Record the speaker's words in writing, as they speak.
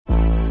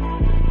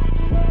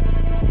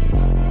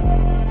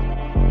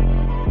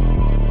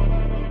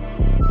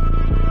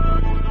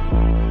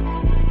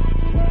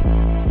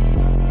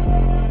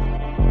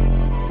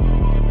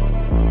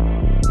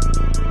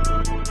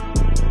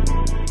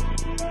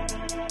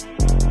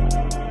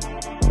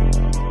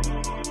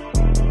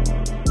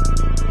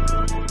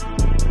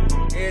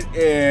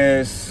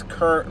is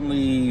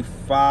currently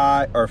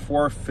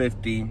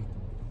 4:50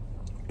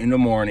 in the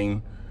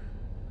morning.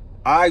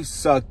 I've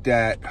sucked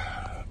at,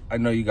 I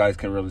know you guys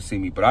can't really see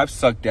me, but I've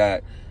sucked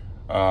at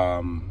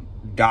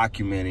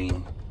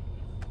documenting.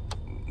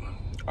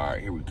 All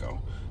right, here we go.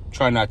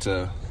 Try not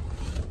to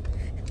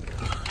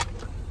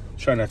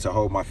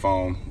hold my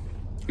phone.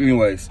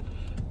 Anyways,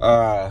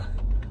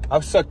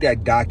 I've sucked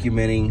at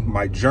documenting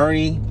my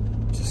journey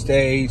to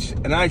stage,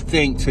 and I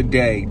think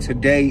today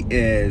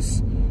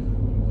is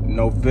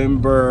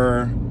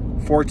November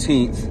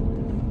 14th.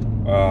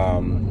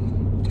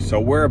 So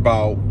we're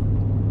about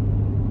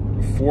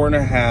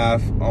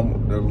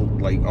 4.5,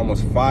 like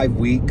almost 5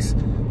 weeks,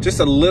 just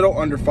a little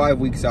under 5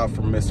 weeks out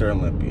from Mr.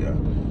 Olympia.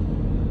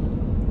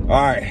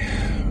 All right,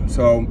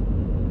 so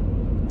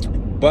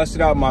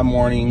busted out my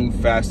morning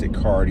fasted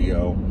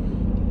cardio.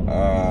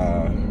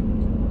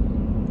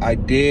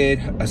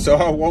 So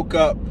I woke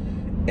up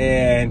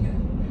and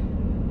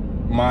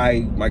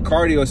my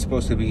cardio is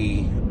supposed to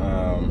be,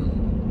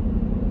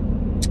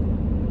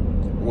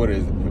 what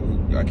is it?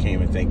 I can't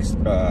even think,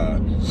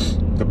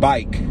 the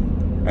bike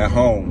at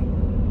home.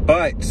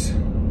 But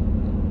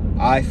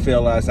I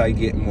feel as I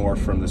get more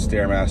from the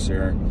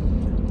Stairmaster,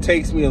 it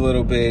takes me a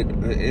little bit.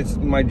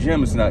 My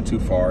gym is not too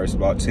far. It's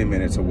about 10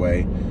 minutes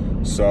away.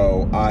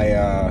 So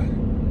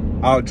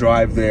I'll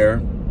drive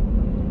there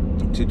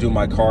to do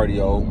my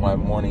cardio, my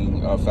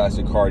morning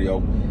fasted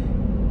cardio.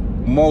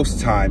 Most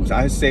times,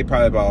 I say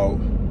probably about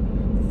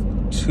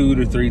 2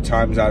 to 3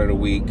 times out of the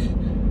week.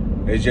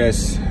 It's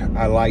just,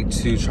 I like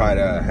to try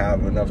to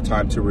have enough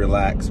time to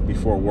relax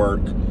before work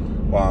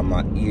while I'm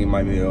not eating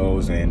my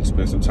meals, and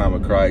spend some time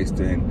with Christ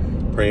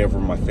and pray over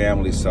my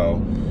family. So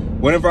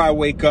whenever I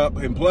wake up,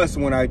 and plus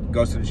when I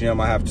go to the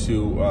gym, I have to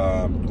do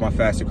my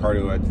fasted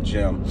cardio at the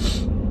gym.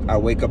 I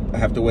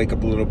have to wake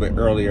up a little bit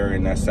earlier,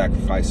 and that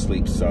sacrifice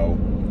sleep. So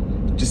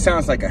it just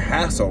sounds like a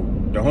hassle,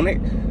 don't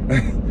it?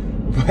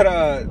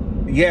 But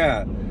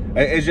yeah,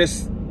 it's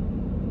just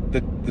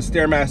the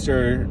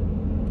Stairmaster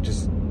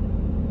just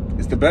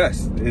is the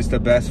best. It's the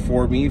best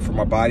for me, for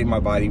my body. My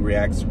body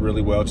reacts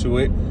really well to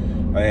it,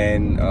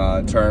 and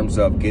in terms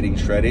of getting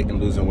shredded and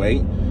losing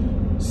weight.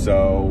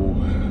 So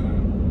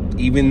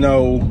even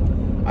though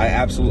I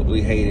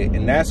absolutely hate it,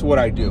 and that's what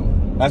I do.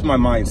 That's my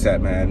mindset,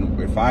 man.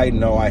 If I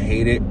know I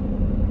hate it,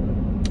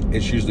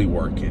 it's usually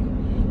working.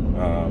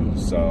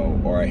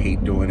 Or I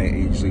hate doing it, it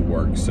usually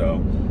works.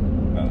 So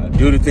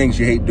do the things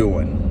you hate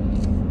doing.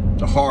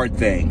 The hard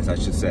things, I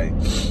should say.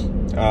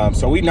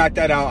 So we knocked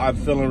that out. I'm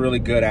feeling really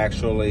good,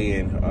 actually,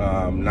 and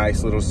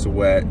nice little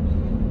sweat.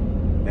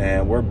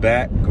 And we're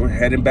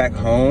heading back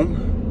home.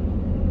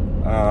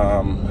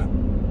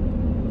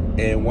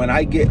 And when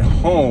I get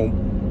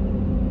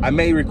home, I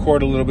may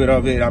record a little bit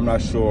of it. I'm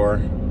not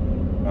sure.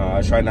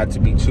 I try not to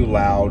be too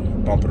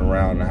loud, bumping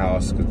around the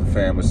house because the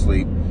fam is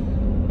asleep.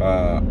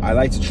 I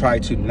like to try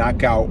to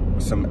knock out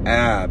some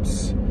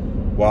abs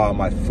while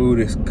my food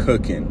is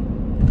cooking.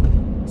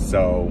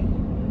 So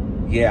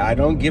yeah, I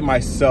don't give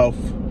myself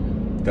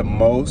the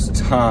most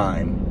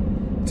time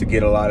to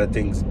get a lot of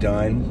things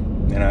done,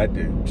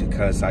 and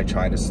because I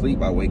try to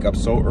sleep. I wake up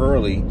so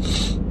early,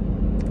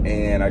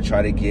 and I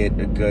try to get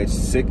a good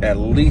at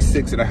least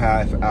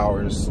 6.5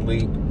 hours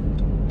sleep.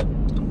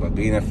 But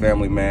being a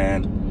family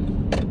man,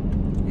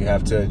 you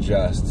have to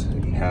adjust.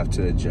 You have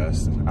to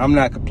adjust. I'm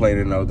not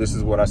complaining, though. This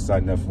is what I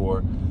signed up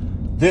for.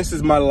 This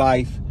is my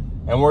life,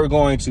 and we're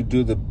going to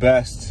do the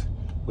best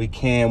we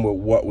can with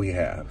what we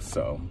have.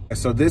 So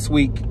this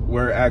week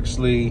we're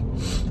actually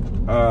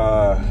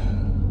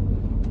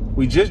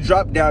we just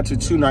dropped down to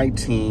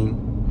 219.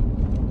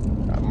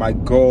 My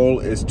goal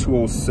is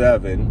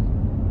 207.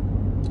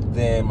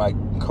 Then my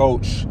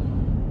coach,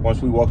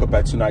 once we woke up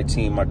at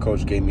 219, my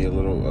coach gave me a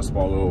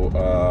small little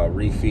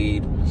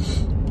refeed,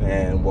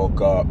 and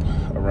woke up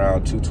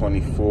around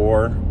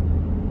 224.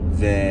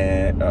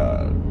 Then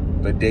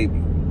the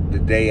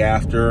day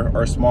after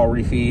our small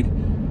refeed,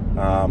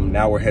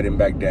 now we're heading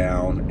back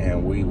down,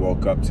 and we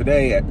woke up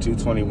today at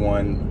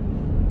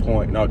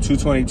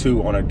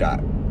 222 on a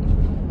dot.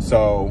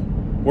 So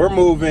we're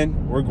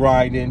moving, we're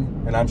grinding,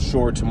 and I'm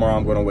sure tomorrow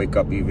I'm gonna wake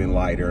up even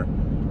lighter.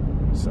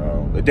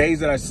 So the days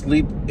that I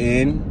sleep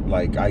in,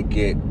 like I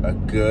get a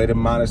good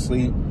amount of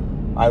sleep,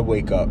 I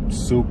wake up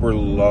super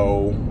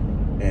low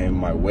in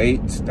my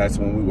weight. That's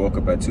when we woke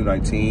up at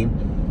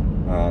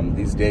 219.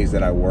 These days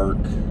that I work,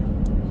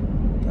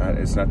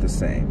 it's not the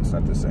same. It's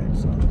not the same.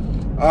 So,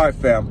 all right,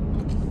 fam.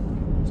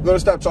 I'm gonna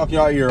stop talking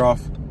y'all ear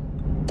off.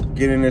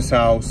 Get in this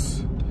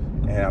house,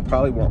 and I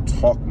probably won't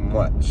talk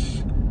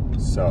much.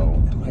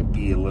 So it might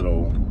be a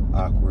little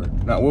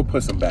awkward. Now we'll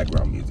put some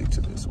background music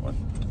to this one.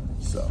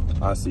 So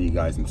I'll see you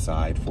guys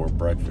inside for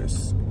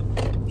breakfast.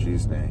 In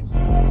Jesus' name.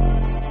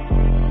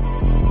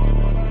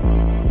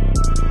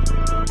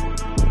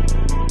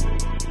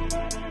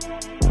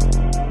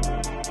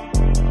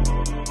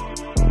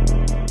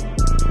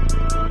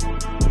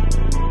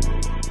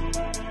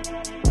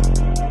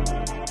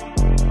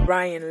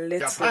 Ryan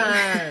Little.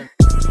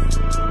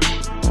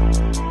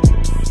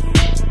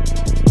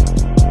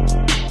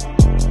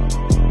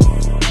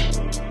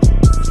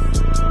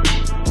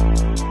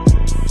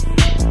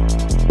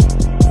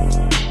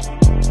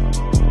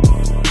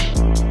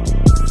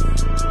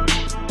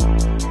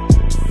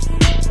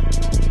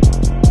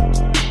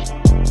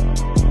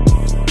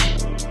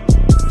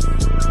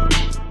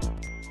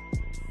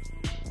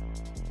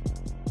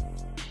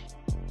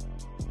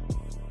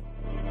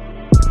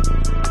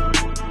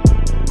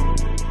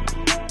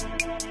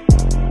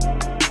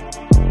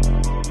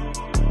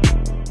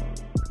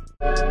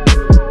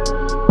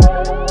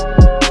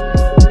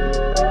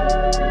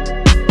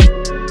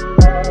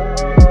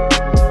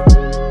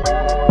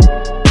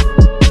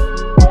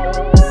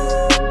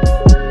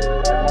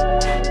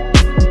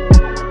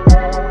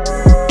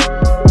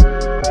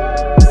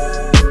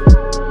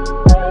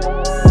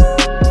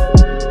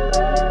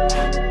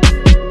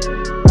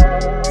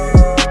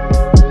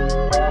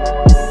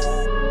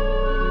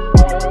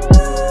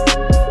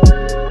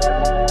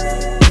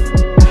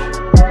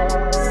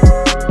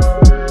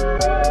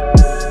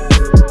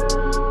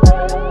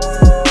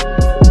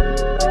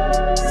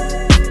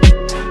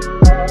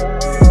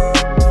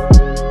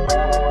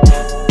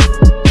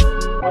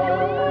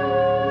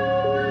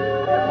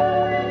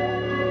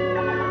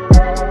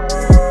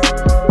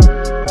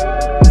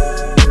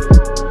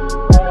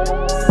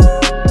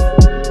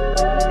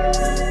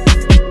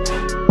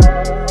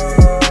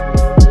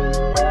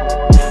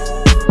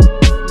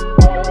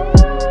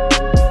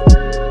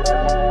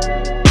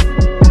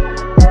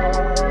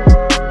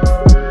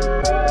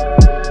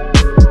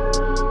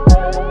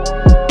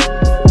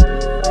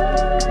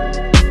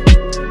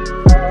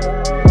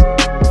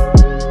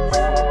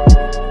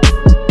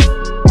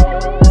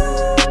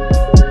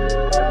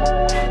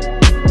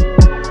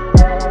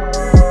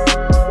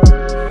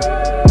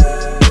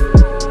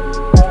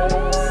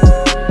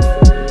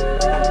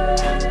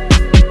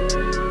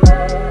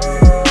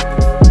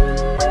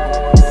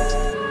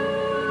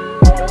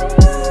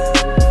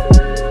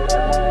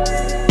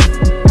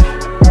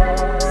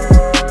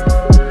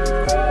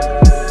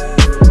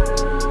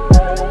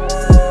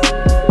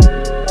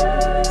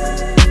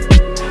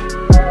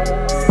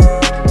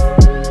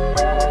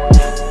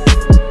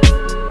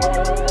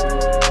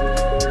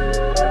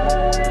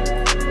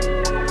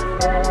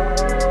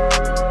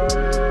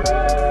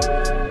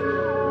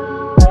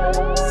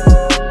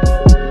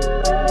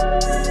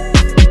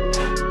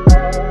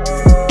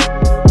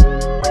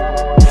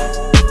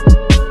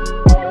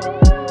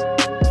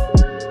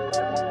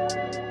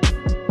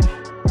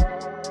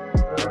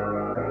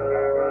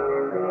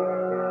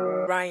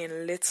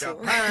 Ryan Little.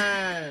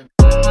 Japan.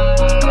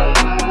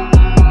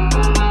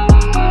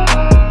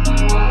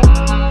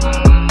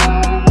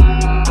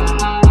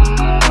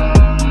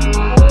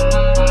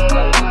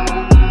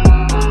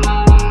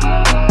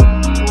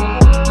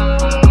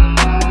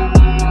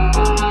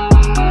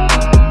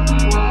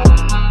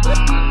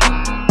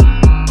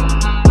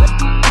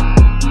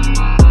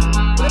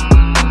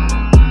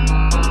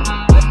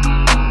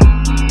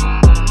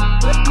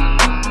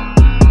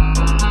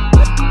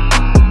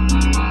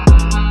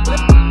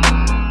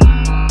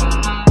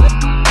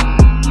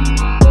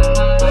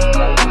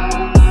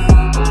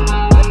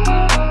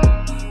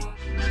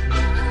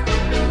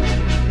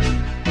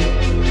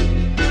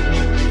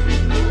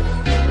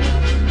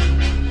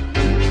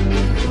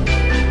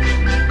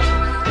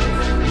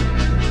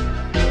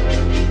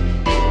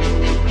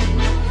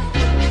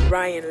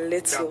 Ryan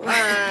Little.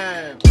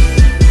 Japan.